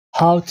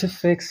How to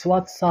fix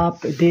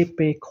WhatsApp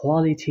DP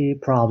quality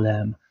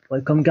problem.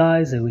 Welcome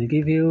guys, I will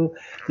give you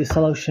the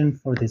solution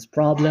for this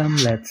problem.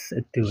 Let's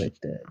do it.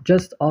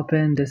 Just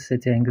open the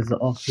settings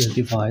of your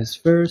device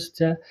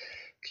first.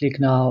 Click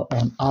now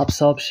on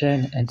apps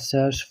option and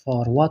search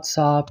for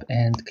WhatsApp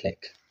and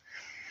click.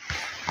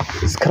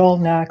 Scroll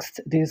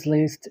next this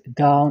list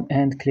down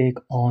and click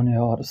on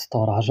your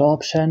storage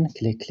option.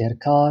 Click clear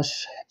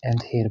cache and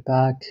here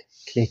back.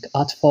 Click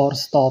add for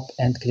stop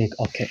and click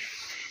OK.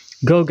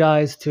 Go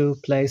guys to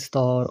Play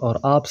Store or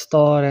App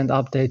Store and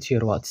update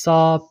your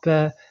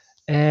WhatsApp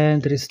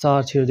and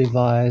restart your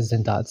device,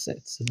 and that's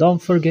it. So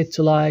don't forget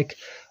to like,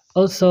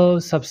 also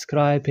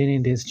subscribe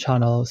in this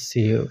channel. See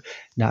you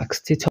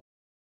next tutorial.